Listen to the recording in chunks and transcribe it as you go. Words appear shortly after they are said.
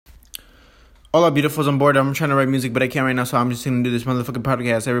Hola, beautifuls, I'm bored. I'm trying to write music, but I can't right now, so I'm just gonna do this motherfucking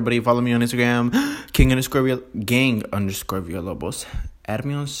podcast. Everybody follow me on Instagram, gang underscore Villalobos. Add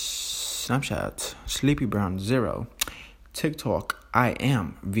me on Snapchat, SleepyBrown0. TikTok, I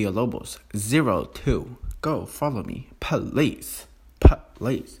am Villalobos02. Go follow me, please.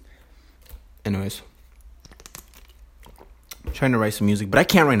 Anyways, I'm trying to write some music, but I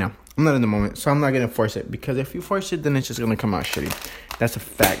can't right now. I'm not in the moment, so I'm not gonna force it, because if you force it, then it's just gonna come out shitty. That's a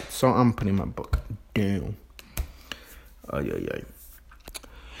fact. So I'm putting my book down.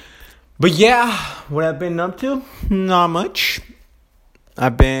 But yeah, what I've been up to? Not much.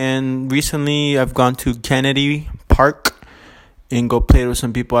 I've gone to Kennedy Park and go play with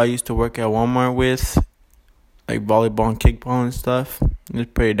some people I used to work at Walmart with, like volleyball and kickball and stuff.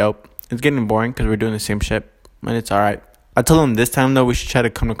 It's pretty dope. It's getting boring because we're doing the same shit, and it's alright. I told them this time though we should try to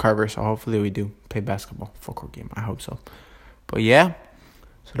come to Carver, so hopefully we do play basketball, full court game. I hope so. But yeah,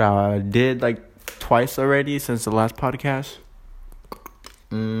 so that I did like twice already since the last podcast.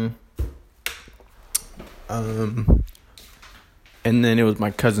 And then it was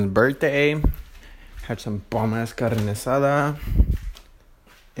my cousin's birthday. Had some bomb ass carne asada,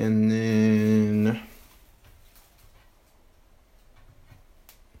 and then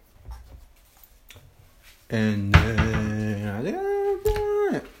I think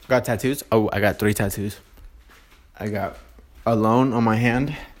I got tattoos. Oh, I got 3 tattoos. I got Alone on my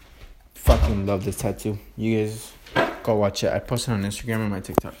hand. Fucking love this tattoo. You guys go watch it. I posted on Instagram and my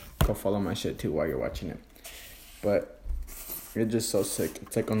TikTok. Go follow my shit too while you're watching it. But it's just so sick.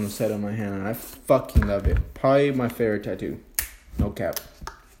 It's like on the side of my hand, and I fucking love it. Probably my favorite tattoo. No cap.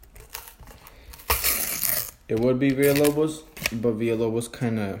 It would be Villalobos, but Villalobos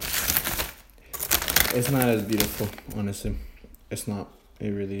kind of... It's not as beautiful, honestly. It's not. It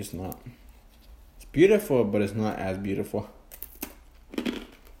really is not. It's beautiful, but it's not as beautiful.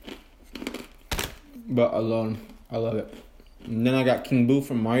 But Alone, I love it. And then I got King Boo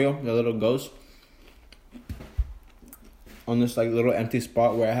from Mario, the little ghost, on this like little empty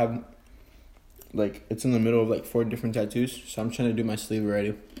spot where I have, like, it's in the middle of like 4 different tattoos. So I'm trying to do my sleeve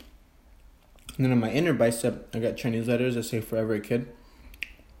already. And then on my inner bicep, I got Chinese letters that say "Forever a Kid,"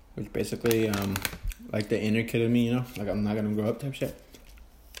 which basically like the inner kid of me, you know, like I'm not gonna grow up type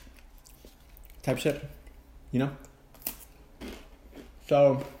shit, you know.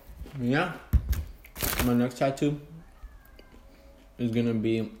 So yeah, my next tattoo is gonna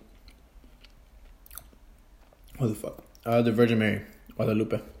be the Virgin Mary,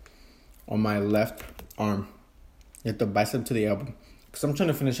 Guadalupe, on my left arm, at the bicep to the elbow, because I'm trying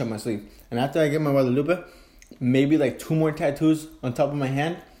to finish up my sleeve. And after I get my Guadalupe, maybe like 2 more tattoos on top of my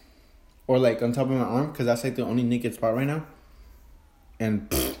hand, or like on top of my arm, because that's like the only naked spot right now.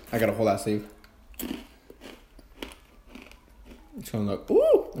 And I got a whole ass sleeve. It's gonna look,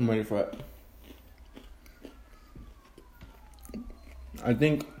 ooh, I'm ready for it.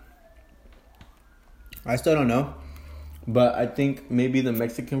 I still don't know, but I think maybe the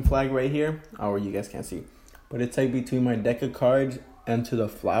Mexican flag right here, or you guys can't see, but it's like between my deck of cards and to the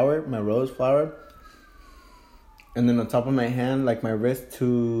flower, my rose flower. And then on top of my hand, like my wrist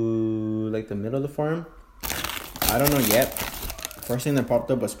to like the middle of the forearm. I don't know yet. First thing that popped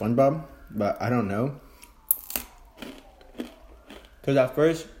up was SpongeBob, but I don't know. Because at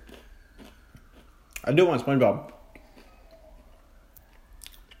first, I do want SpongeBob.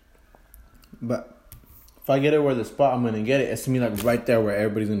 But if I get it where the spot I'm going to get it, it's going to be like right there where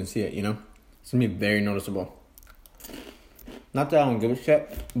everybody's going to see it, you know? It's going to be very noticeable. Not that I don't give a shit,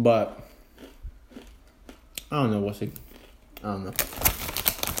 but I don't know, we'll see. I don't know.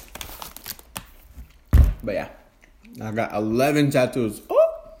 But yeah, I got 11 tattoos.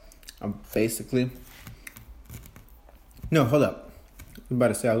 Oh! I'm basically... No, hold up. I was about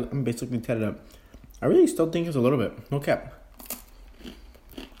to say, I'm basically tatted up. I really still think it's a little bit. No cap.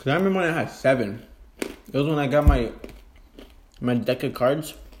 Because I remember when I had 7. It was when I got my deck of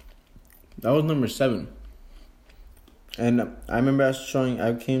cards. That was number 7. And I remember I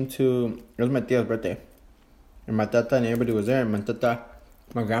came to... It was my tia's birthday. And my tata and everybody was there. And my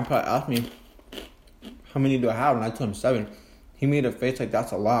grandpa asked me, how many do I have? And I told him 7. He made a face like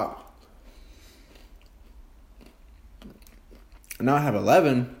that's a lot. And now I have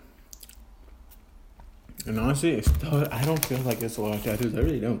 11. And honestly, I don't feel like it's a lot of tattoos. I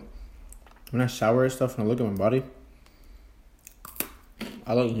really don't. When I shower and stuff and I look at my body,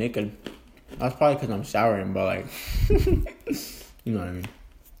 I look naked. That's probably because I'm showering, but like, you know what I mean.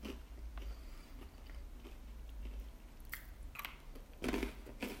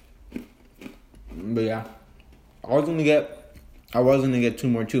 But yeah, I was gonna get 2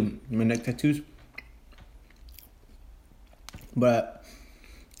 more too, my neck tattoos. But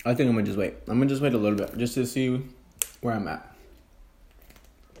I think I'm gonna just wait. I'm gonna just wait a little bit just to see where I'm at.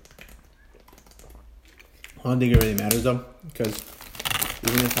 I don't think it really matters though, because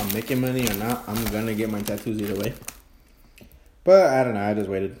even if I'm making money or not, I'm gonna get my tattoos either way. But I don't know. I just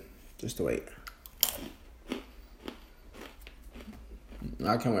waited just to wait.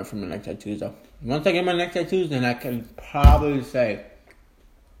 I can't wait for my neck tattoos though. Once I get my neck tattoos, then I can probably say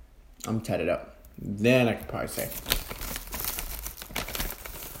I'm tatted up. Then I can probably say.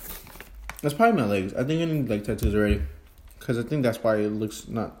 That's probably my legs. I think I need leg tattoos already. Because I think that's why it looks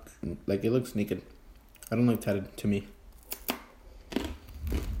not, like, it looks naked. I don't like tatted to me.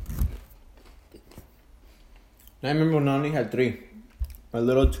 I remember when I only had 3. My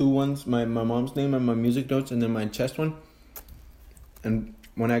little 2 ones, my mom's name and my music notes, and then my chest one. And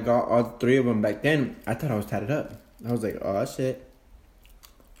when I got all 3 of them back then, I thought I was tatted up. I was like, oh shit.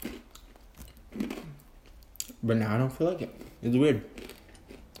 But now I don't feel like it. It's weird.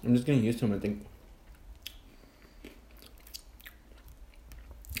 I'm just getting used to them, I think.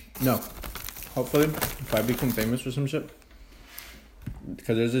 No. Hopefully, if I become famous or some shit.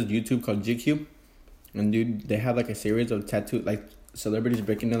 Because there's this YouTube called GQ. And dude, they have like a series of tattoo, like celebrities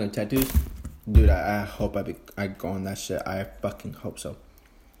breaking down their tattoos. Dude, I hope I go on that shit. I fucking hope so.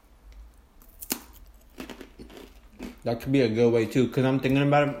 That could be a good way too. Because I'm thinking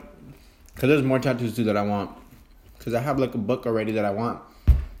about it. Because there's more tattoos too that I want. Because I have like a book already that I want.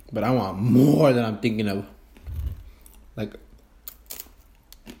 But I want more than I'm thinking of. Like,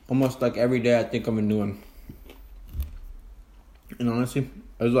 almost like every day I think of a new one. And honestly,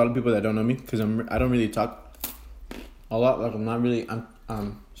 there's a lot of people that don't know me. Because I don't really talk a lot. Like, I'm not really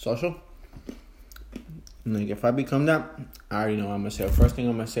social. And like, if I become that, I already know what I'm going to say. The first thing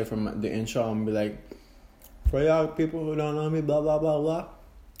I'm going to say from the intro, I'm going to be like, for y'all people who don't know me, blah, blah, blah, blah.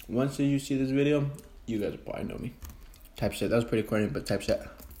 Once you see this video, you guys will probably know me. Type shit. That was pretty corny, but type shit.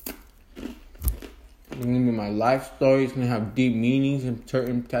 It's going to be my life story. It's going to have deep meanings and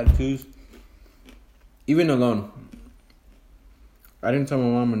certain tattoos. Even alone. I didn't tell my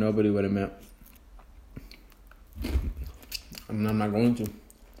mom or nobody what it meant. And I'm not going to.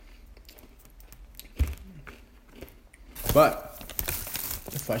 But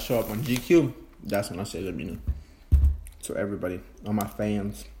if I show up on GQ, that's when I say the meaning. To everybody. All my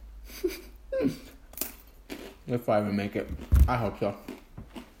fans. If I even make it. I hope so.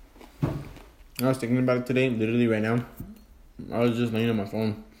 I was thinking about it today, literally right now. I was just laying on my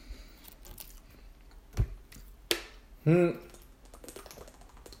phone.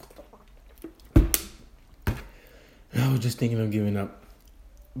 I was just thinking of giving up.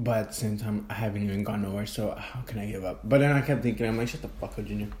 But at the same time, I haven't even gone nowhere, so how can I give up? But then I kept thinking, I'm like, shut the fuck up,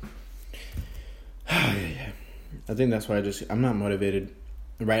 Junior. Yeah. I think that's why I'm not motivated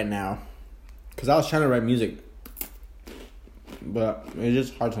right now. Because I was trying to write music. But it's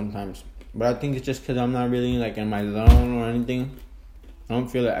just hard sometimes. But I think it's just because I'm not really like in my zone or anything. I don't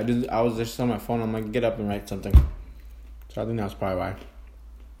feel it. I was just on my phone. I'm like, get up and write something. So I think that's probably why.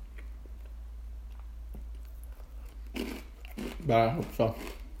 But I hope so.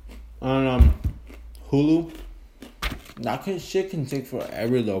 On Hulu, that shit can take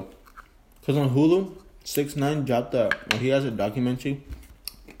forever though. Cause on Hulu, 6ix9ine dropped he has a documentary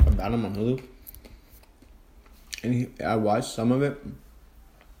about him on Hulu, and I watched some of it.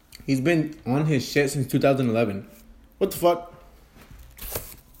 He's been on his shit since 2011. What the fuck?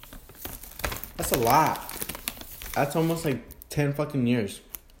 That's a lot. That's almost like 10 fucking years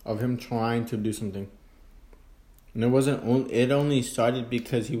of him trying to do something. And it only started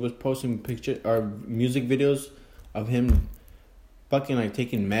because he was posting pictures or music videos of him fucking like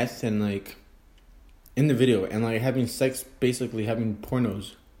taking meth and like in the video and like having sex, basically having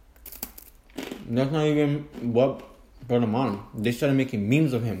pornos. And that's not even what brought him on. They started making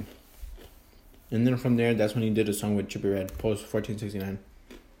memes of him. And then from there, that's when he did a song with Trippie Redd, Post 1469.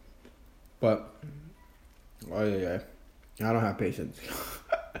 But, oh yeah. I don't have patience.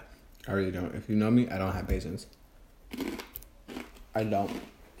 I really don't. If you know me, I don't have patience. I don't.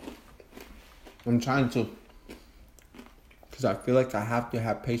 I'm trying to. Because I feel like I have to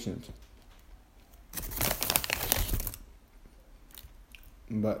have patience.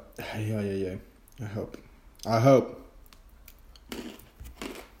 But, yeah. I hope.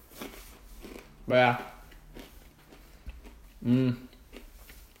 But yeah.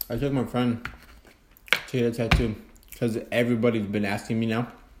 I took my friend to get a tattoo. Because everybody's been asking me now.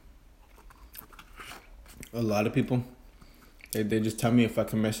 A lot of people. They just tell me if I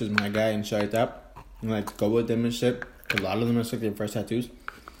can message my guy and shit like that. And like go with them and shit. A lot of them are like their first tattoos.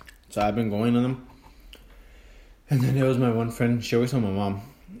 So I've been going on them. And then there was my one friend. She works on my mom.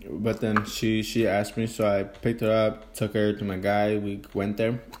 But then she asked me, so I picked her up, took her to my guy. We went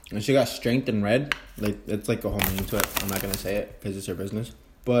there, and she got strength in red. Like, it's like a whole meaning to it. I'm not gonna say it because it's her business.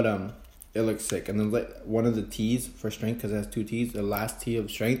 But it looks sick. And then like one of the T's for strength, because it has 2 T's. The last T of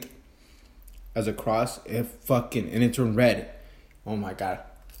strength as a cross. And it's in red. Oh my god.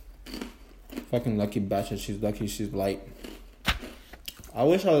 Fucking lucky bastard. She's lucky she's light. I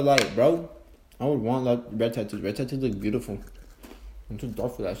wish I was light, bro. I would want red tattoos. Red tattoos look beautiful. I'm too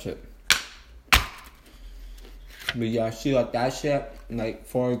dark for that shit. But yeah, she got that shit like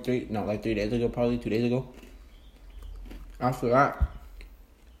 3 days ago, probably 2 days ago. After that,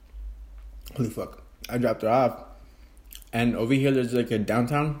 holy fuck, I dropped her off. And over here, there's like a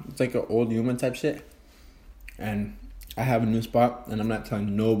downtown. It's like an old Yuma type shit. And I have a new spot, and I'm not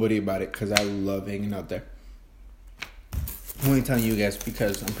telling nobody about it because I love hanging out there. I'm only telling you guys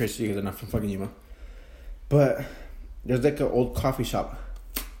because I'm pretty sure you guys are not from fucking Yuma. But there's like an old coffee shop.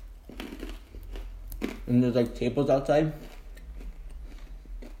 And there's like tables outside.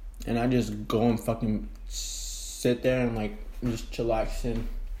 And I just go and fucking sit there and like just chillax and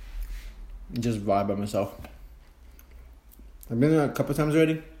just vibe by myself. I've been there a couple times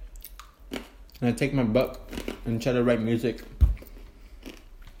already. And I take my book and try to write music.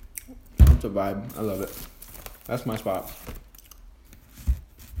 It's a vibe. I love it. That's my spot.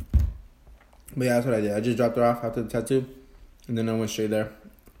 But yeah, that's what I did. I just dropped her off after the tattoo. And then I went straight there.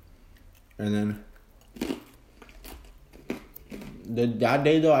 And then that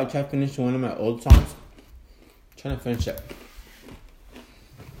day though, I tried to finish one of my old songs. Trying to finish it.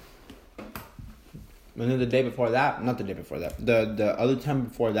 And then the day before that, not the day before that, the other time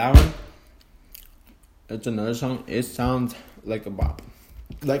before that one, it's another song. It sounds like a bop.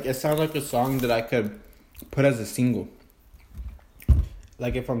 Like, it sounds like a song that I could put as a single.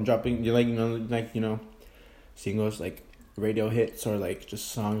 Like, if I'm dropping, singles, like, radio hits or, like,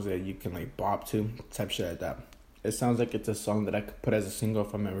 just songs that you can, like, bop to, type shit like that. It sounds like it's a song that I could put as a single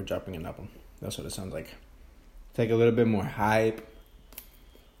if I'm ever dropping an album. That's what it sounds like. It's, like, a little bit more hype.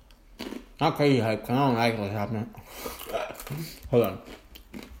 Not crazy hype, 'cause I don't like what's happening. Hold on.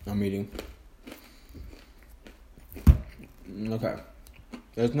 I'm eating. Okay.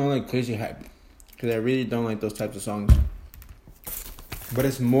 There's no, like, crazy hype. Because I really don't like those types of songs. But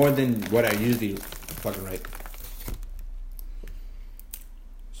it's more than what I usually fucking write.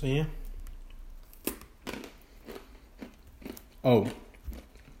 So, yeah. Oh.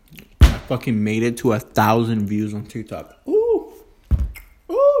 I fucking made it to 1,000 views on TikTok. Ooh.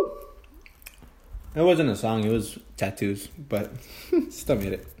 Ooh. It wasn't a song. It was tattoos. But still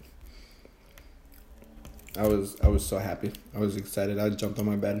made it. I was so happy. I was excited. I jumped on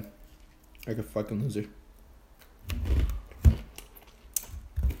my bed like a fucking loser.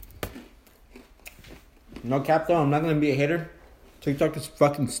 No cap though, I'm not gonna be a hater. TikTok is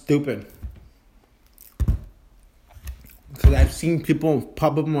fucking stupid. Because I've seen people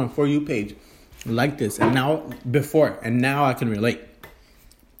pop up on my For You page like this. And now I can relate.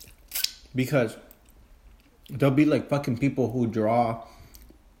 Because there'll be like fucking people who draw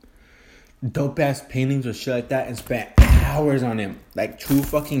dope ass paintings or shit like that and spend hours on them. Like true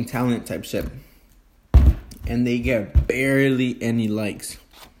fucking talent type shit. And they get barely any likes.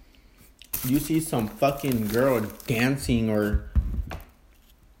 You see some fucking girl dancing or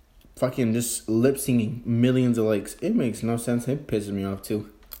fucking just lip singing, millions of likes. It makes no sense. It pisses me off too.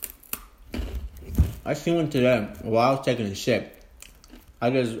 I seen one today while I was taking a shit. I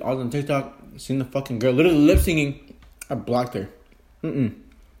was on TikTok, seen the fucking girl literally lip singing. I blocked her. I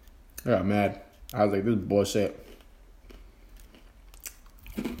got mad. I was like, this is bullshit.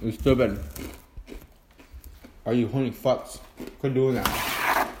 It's stupid. Are you horny fucks? Quit doing that.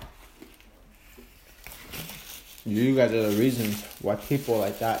 You guys are the reasons why people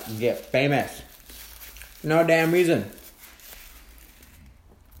like that get famous. No damn reason.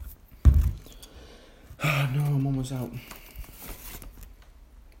 Oh no, I'm almost out.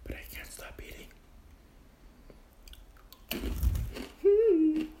 But I can't stop eating.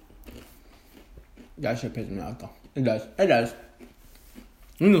 That shit pisses me off though. It does. It does.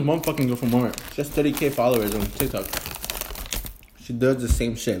 There's one fucking girl from Walmart. She has 30,000 followers on TikTok. She does the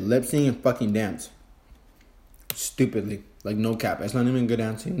same shit. Lip sync and fucking dance. Stupidly. Like, no cap. It's not even good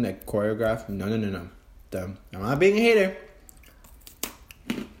dancing. Like, choreographed. No. Dumb. I'm not being a hater.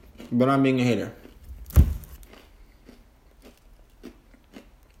 But I'm being a hater.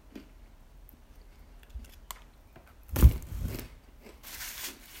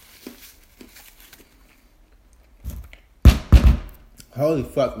 Holy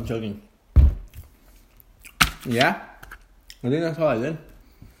fuck, I'm joking. Yeah? I think that's all I did.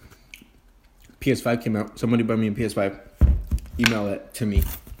 PS5 came out. Somebody bought me a PS5. Email it to me.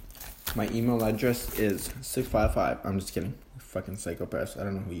 My email address is 655. I'm just kidding. Fucking psychopaths. I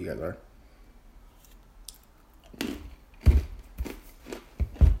don't know who you guys are.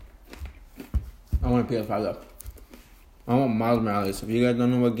 I want a PS5 though. I want Miles Morales. If you guys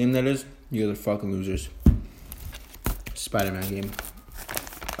don't know what game that is, you guys are fucking losers. Spider-Man game.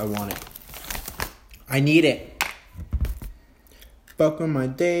 I want it. I need it. Fuck with my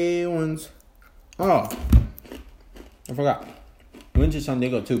day ones. Oh, I forgot. We went to San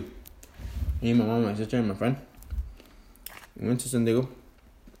Diego too. Me, my mom, my sister, and my friend. We went to San Diego.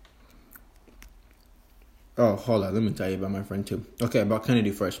 Oh, hold on. Let me tell you about my friend too. Okay, about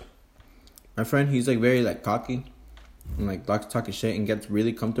Kennedy first. My friend, he's like very like cocky and like likes talking shit and gets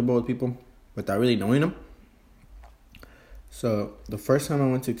really comfortable with people without really knowing them. So the first time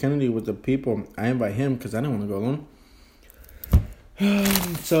I went to Kennedy with the people, I invite him because I didn't want to go alone.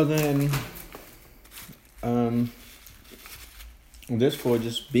 So then, this fool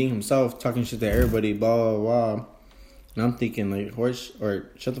just being himself, talking shit to everybody, blah, blah, blah. And I'm thinking, like, horse, or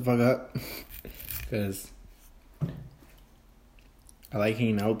shut the fuck up. Because I like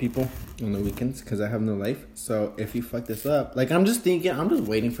hanging out with people on the weekends because I have no life. So if you fuck this up, like, I'm just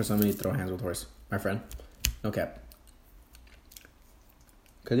waiting for somebody to throw hands with horse. My friend. No cap.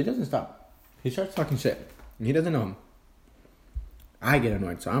 Because he doesn't stop. He starts talking shit. And he doesn't know him. I get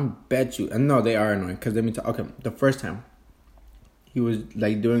annoyed, so I'm bet you. And no, they are annoying because let me tell. Okay, the first time he was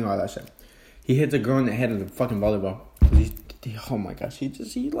like doing all that shit, he hits a girl in the head with a fucking volleyball. Oh my gosh,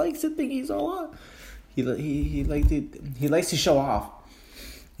 he likes to think he's all up. He likes to show off.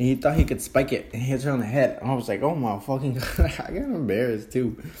 And he thought he could spike it and hit her on the head. I was like, oh my fucking god, I got embarrassed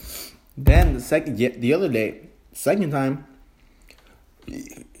too. Then the other day, second time,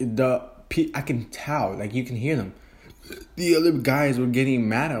 I can tell, like you can hear them. The other guys were getting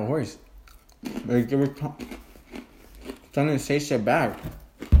mad at horse. Like they were trying to say shit back.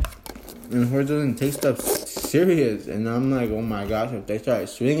 And horse doesn't take stuff serious. And I'm like, oh my gosh, if they start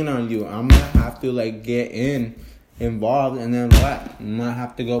swinging on you, I'm gonna have to like get involved, and then what? I'm gonna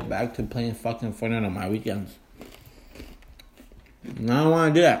have to go back to playing fucking Fortnite on my weekends. And I don't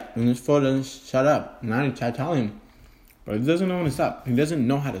want to do that. And this fool doesn't shut up. And I tell him, but he doesn't know when to stop. He doesn't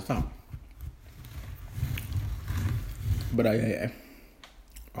know how to stop. But I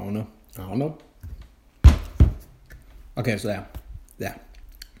don't know. Okay, so yeah.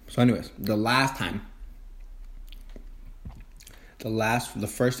 So anyways, the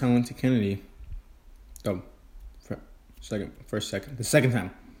first time I went to Kennedy, the second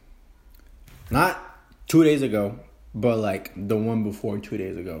time, not 2 days ago, but like the one before 2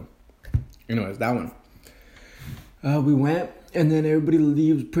 days ago. Anyways, that one. We went, and then everybody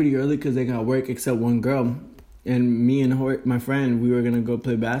leaves pretty early because they got work except one girl. And me and my friend, we were going to go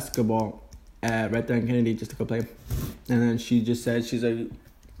play basketball right there in Kennedy just to go play. And then she just said, she's like,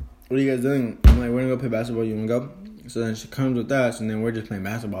 what are you guys doing? I'm like, we're going to go play basketball. You want to go? So then she comes with us, and then we're just playing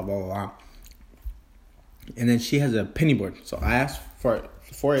basketball, blah, blah, blah. And then she has a penny board. So I asked for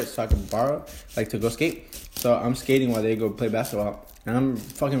it so I could borrow, like to go skate. So I'm skating while they go play basketball. And I'm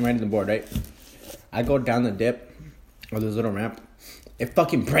fucking riding the board, right? I go down the dip of this little ramp. It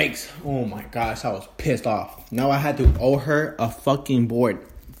fucking breaks. Oh my gosh, I was pissed off. Now I had to owe her a fucking board.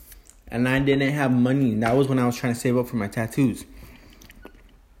 And I didn't have money. That was when I was trying to save up for my tattoos.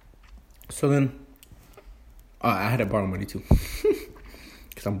 So then, I had to borrow money too.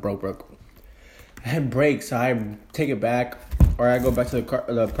 Because I'm broke. I had breaks, so I take it back. Or I go back to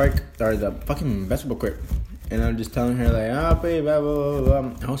the park, or the fucking basketball court. And I'm just telling her, like, I'll pay, blah, blah, blah,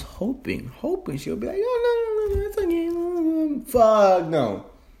 blah. I was hoping she'll be like, oh, no, it's okay. Fuck, no.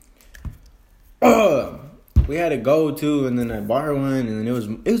 We had to go, too, and then I bought her one, and then it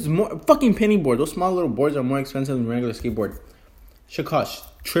was more, fucking penny board. Those small little boards are more expensive than regular skateboard. Should cost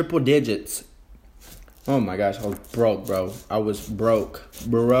triple digits. Oh, my gosh, I was broke, bro. I was broke.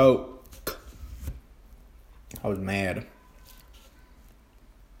 I was mad.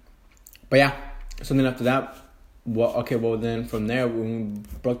 But, yeah. So then after that, then from there, when we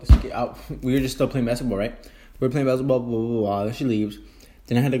broke the skate out, we were just still playing basketball, right? We were playing basketball, blah, blah, blah, then she leaves.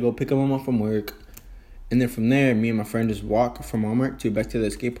 Then I had to go pick up my mom from work. And then from there, me and my friend just walk from Walmart back to the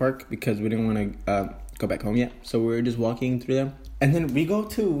skate park because we didn't want to go back home yet. So we were just walking through them. And then we go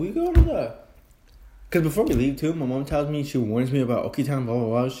to the... Because before we leave, too, my mom tells me, she warns me about Okitown, blah, blah,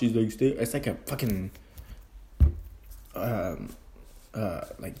 blah. She's like, it's like a fucking...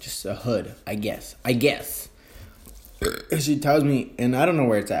 like just a hood, I guess. She tells me, and I don't know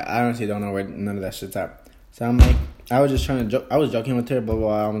where it's at. I honestly don't know where none of that shit's at. So I'm like, I was just trying to joke. I was joking with her, blah, blah,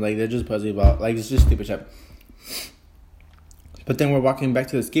 blah. I'm like, they're just pussy, blah. Like, it's just stupid shit. But then we're walking back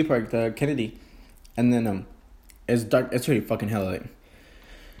to the skate park, the Kennedy. And then, it's dark. It's pretty fucking hella late.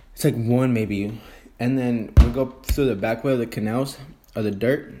 It's like one maybe. And then we go through the back way of the canals, or the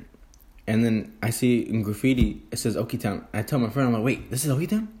dirt. And then I see in graffiti, it says Okietown. I tell my friend, I'm like, wait, this is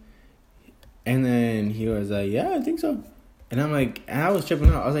Okietown? And then he was like, yeah, I think so. And I'm like, and I was tripping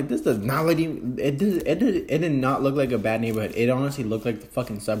out. I was like, this does not look even, it did not look like a bad neighborhood. It honestly looked like the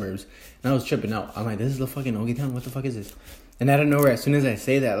fucking suburbs. And I was tripping out. I'm like, this is the fucking Okietown? What the fuck is this? And out of nowhere, as soon as I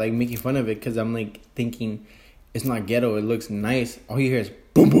say that, like, making fun of it, because I'm, like, thinking it's not ghetto. It looks nice. All you hear is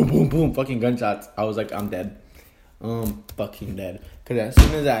boom, boom, boom, boom, fucking gunshots. I was like, I'm dead. Fucking dead. Because as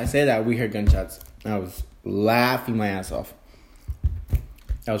soon as I say that, we hear gunshots. I was laughing my ass off.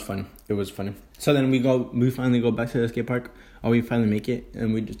 That was funny. It was funny. So then we finally go back to the skate park. Oh, we finally make it.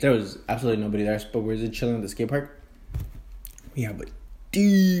 And there was absolutely nobody there. But we're just chilling at the skate park. We have a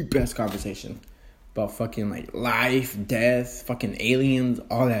deep-ass conversation about fucking, like, life, death, fucking aliens,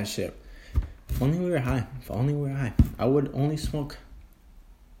 all that shit. If only we were high. I would only smoke.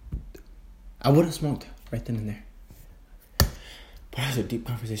 I would have smoked right then and there. But that was a deep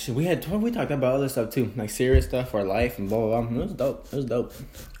conversation. We talked about other stuff too, like serious stuff or life and blah blah blah. It was dope.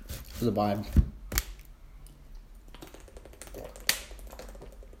 It was a vibe.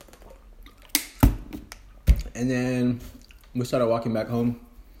 And then we started walking back home,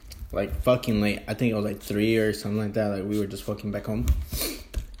 like fucking late. I think it was like 3 or something like that. Like we were just walking back home,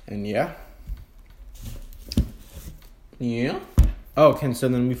 and yeah. Oh, okay. So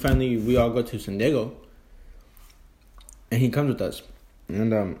then we all go to San Diego. And he comes with us.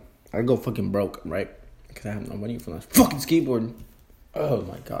 And I go fucking broke, right? Because I have no money for this fucking skateboard. Oh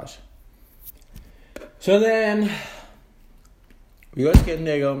my gosh. So then we go to San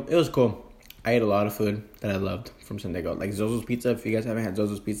Diego. It was cool. I ate a lot of food that I loved from San Diego. Like Zozo's Pizza. If you guys haven't had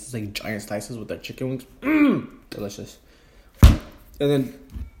Zozo's Pizza, it's like giant slices with their chicken wings. Delicious. And then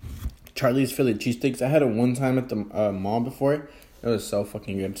Charlie's Philly cheesesteaks. I had it one time at the mall before. It was so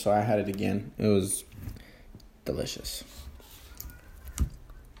fucking good. So I had it again. It was delicious.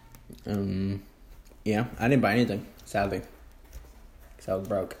 Yeah, I didn't buy anything, sadly, because I was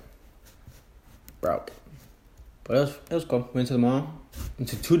broke. But it was cool. Went to the mall, went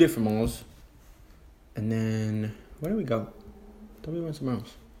to 2 different malls, and then where did we go? I thought we went somewhere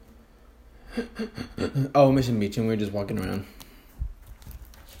else. Oh, Mission Beach, and we were just walking around.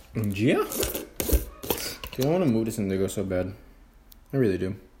 And yeah, dude, I want to move to San Diego so bad. I really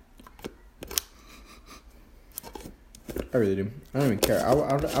do. I really do. I don't even care.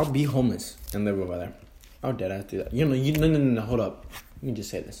 I'll be homeless and live over there. How did I do that? No, hold up. Let me just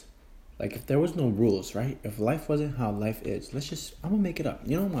say this. Like, if there was no rules, right? If life wasn't how life is, I'm gonna make it up.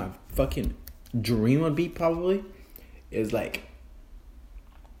 You know what my fucking dream would be probably? Is like,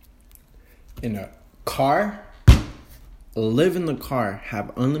 in a car, live in the car,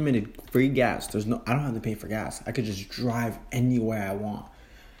 have unlimited free gas. I don't have to pay for gas. I could just drive anywhere I want.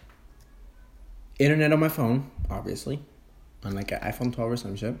 Internet on my phone, obviously. On like an iPhone 12 or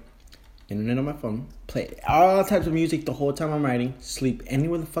some shit. Internet on my phone. Play all types of music the whole time I'm riding. Sleep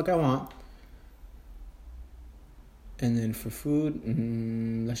anywhere the fuck I want. And then for food,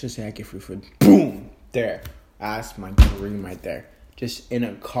 let's just say I get free food. Boom! There. That's my dream right there. Just in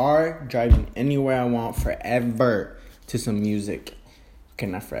a car, driving anywhere I want forever to some music. Okay,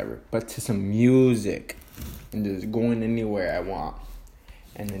 not forever, but to some music. And just going anywhere I want.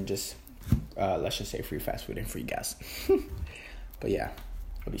 And then just, let's just say free fast food and free gas. But yeah,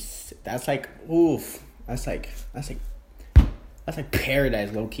 that's like, oof. That's like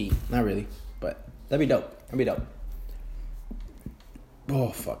paradise, low key. Not really, but that'd be dope. Oh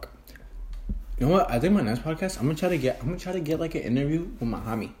fuck. You know what? I think my next podcast, I'm gonna try to get like an interview with my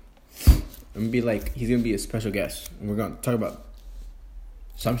homie. I'm gonna be like, he's gonna be a special guest, and we're gonna talk about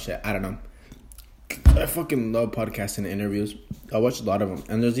some shit. I don't know. I fucking love podcasts and interviews. I watch a lot of them,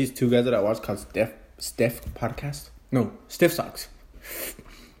 and there's these 2 guys that I watch called Stiff Podcast. No, Stiff Socks.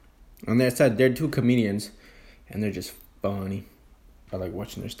 And they're 2 comedians, and they're just funny. I like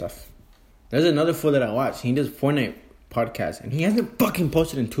watching their stuff. There's another fool that I watch. He does Fortnite podcast, and he hasn't fucking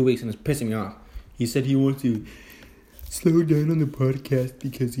posted in 2 weeks, and it's pissing me off. He said he wants to slow down on the podcast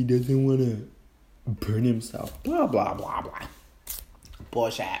because he doesn't want to burn himself. Blah, blah, blah, blah.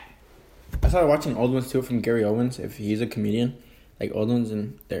 Bullshit. I started watching old ones too from Gary Owens, if he's a comedian. Like old ones,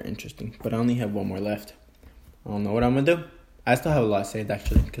 and they're interesting. But I only have 1 more left. I don't know what I'm gonna do. I still have a lot saved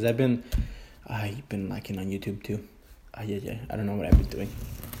actually, because I've been liking on YouTube too. Yeah. I don't know what I've been doing.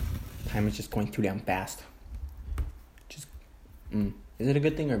 Time is just going too damn fast. Is it a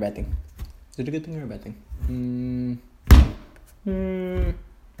good thing or a bad thing?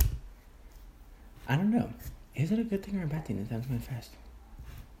 I don't know. Is it a good thing or a bad thing that time's going fast?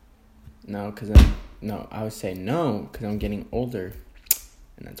 No, I would say no, because I'm getting older.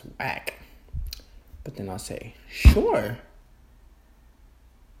 and that's whack. But then I'll say, sure.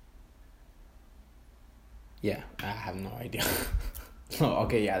 Yeah, I have no idea. Oh,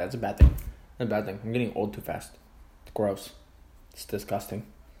 okay, yeah, that's a bad thing. That's a bad thing. I'm getting old too fast. It's gross. It's disgusting.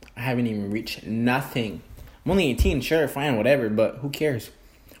 I haven't even reached nothing. I'm only 18, sure, fine, whatever, but who cares?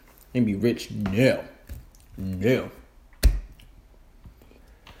 Maybe rich? No. No.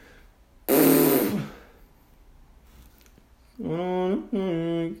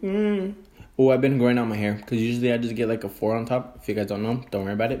 Oh, I've been growing out my hair because usually I just get like a 4 on top. If you guys don't know, don't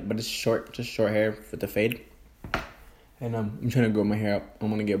worry about it. But it's short, just short hair with the fade. And I'm trying to grow my hair up.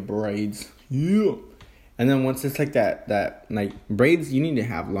 I'm gonna get braids. Yeah. And then once it's like that like braids, you need to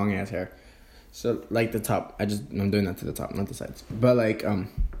have long ass hair. So like the top, I'm doing that to the top, not the sides. But like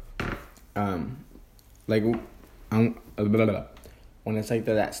when it's like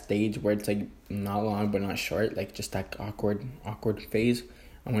that stage where it's like not long but not short, like just that awkward phase,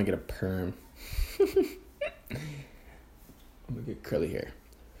 I want to get a perm. I'm gonna get curly hair.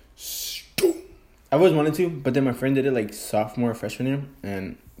 I always wanted to, but then my friend did it like sophomore, freshman year,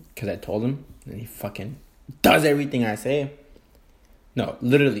 and because I told him, and he fucking does everything I say. No,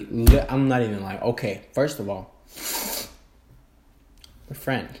 literally, I'm not even lying. Okay, first of all, my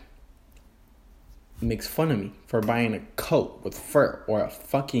friend makes fun of me for buying a coat with fur or a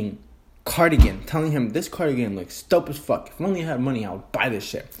fucking cardigan, telling him this cardigan looks dope as fuck. If only I had money, I would buy this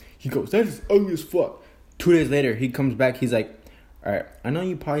shit. He goes, that is ugly as fuck. 2 days later, he comes back, he's like, alright, I know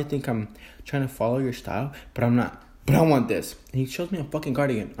you probably think I'm trying to follow your style, but I'm not. But I want this. And he shows me a fucking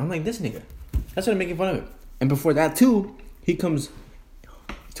cardigan. I'm like, this nigga. That's what I'm making fun of him. And before that too, he comes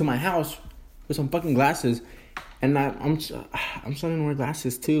to my house with some fucking glasses, and I'm starting to wear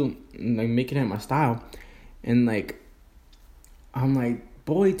glasses too, and like making it my style. And like, I'm like,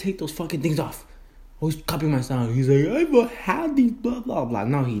 boy, take those fucking things off. Always copy my style. He's like, I've had these, blah blah blah.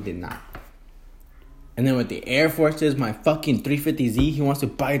 No, he did not. And then with the Air Forces, my fucking 350Z, he wants to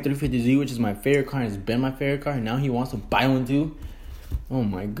buy a 350Z, which is my favorite car, and it's been my favorite car, and now he wants to buy one too. Oh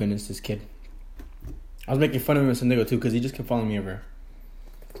my goodness, this kid. I was making fun of him in San Diego too, because he just kept following me everywhere.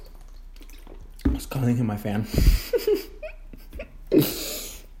 I was calling him my fan.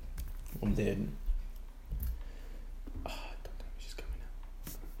 I'm dead. Oh, don't tell me she's coming out.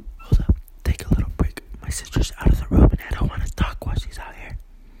 Hold up, take a little break. My sister's out of the room, and I don't want to talk while she's out here.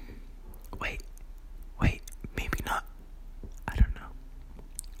 Wait, maybe not. I don't know.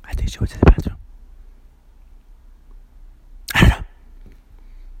 I think she went to the bathroom. I don't know.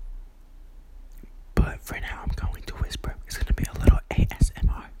 But for now, I'm going to whisper. It's going to be a little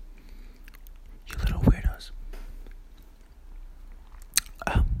ASMR. You little weirdos.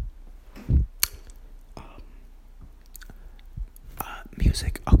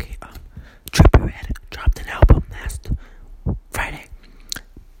 Music. Okay, Trippie Redd dropped an album last Friday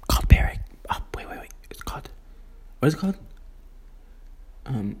called Barrick. Oh, wait. It's called... What is it called?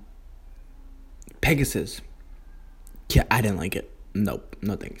 Pegasus. Yeah, I didn't like it. Nope,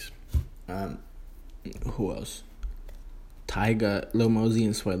 no thanks. Who else? Tyga, Lil Mosey,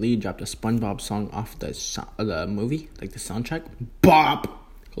 and Sway Lee dropped a SpongeBob song off the movie, like the soundtrack. Bop!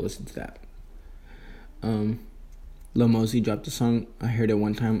 Go listen to that. Lil Mosey dropped a song. I heard it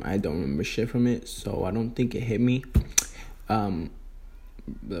one time. I don't remember shit from it, so I don't think it hit me. I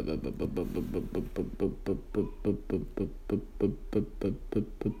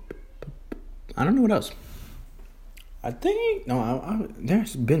don't know what else. I think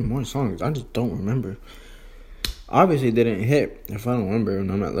there's been more songs. I just don't remember. Obviously didn't hit if I don't remember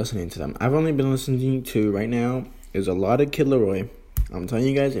and I'm not listening to them. I've only been listening to right now is a lot of Kid Laroi. I'm telling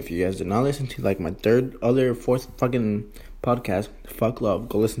you guys, if you guys did not listen to like my fourth fucking podcast, Fuck Love,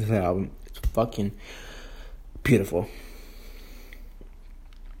 go listen to that album. It's fucking beautiful.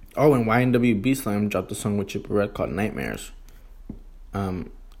 Oh, and YNW Beat Slam dropped a song with Trippie Redd called Nightmares. It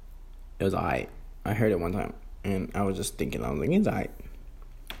was alright. I heard it one time and I was just thinking, I was like, it's alright.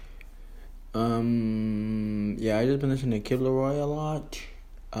 Yeah, I just been listening to Kid Laroi a lot.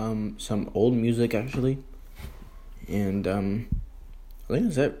 Some old music actually. And I think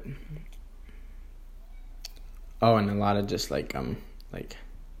that's it. Oh, and a lot of just like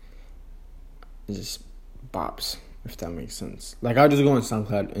just bops, if that makes sense. Like I'll just go on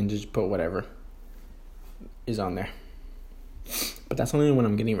SoundCloud and just put whatever is on there. But that's only when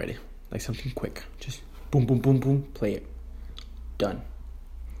I'm getting ready. Like something quick. Just boom, boom, boom, boom, play it. Done.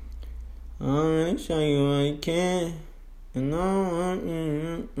 I'll show you I can. And I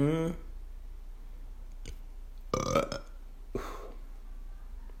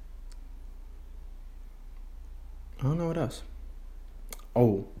don't know what else.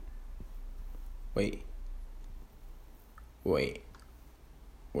 Oh. Wait.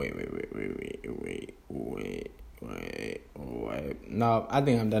 Wait. No, I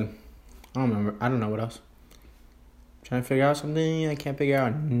think I'm done. I don't remember. I don't know what else. Trying to figure out something. I can't figure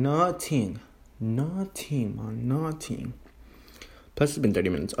out nothing. Nothing. Plus, it's been 30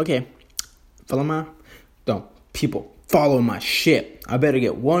 minutes. Okay. People, follow my shit. I better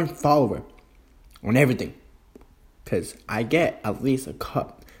get 1 follower on everything. Because I get at least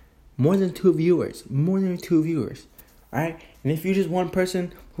more than 2 viewers. Alright? And if you're just one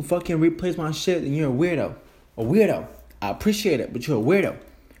person who fucking replays my shit, then you're a weirdo. I appreciate it, but you're a weirdo.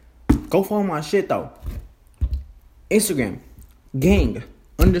 Go follow my shit, though. Instagram, gang,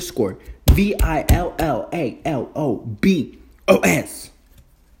 _ VILLALOBOS.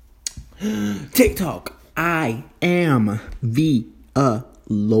 TikTok, I am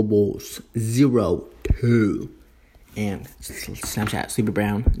Lobos02. And Snapchat, Sleepy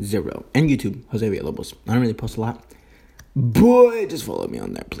Brown 0. And YouTube, Jose Villalobos. I don't really post a lot. Boy, just follow me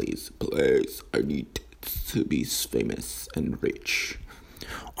on there, please. I need to be famous and rich.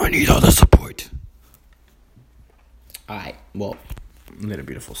 I need all the support. Alright, well, later,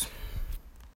 beautifuls.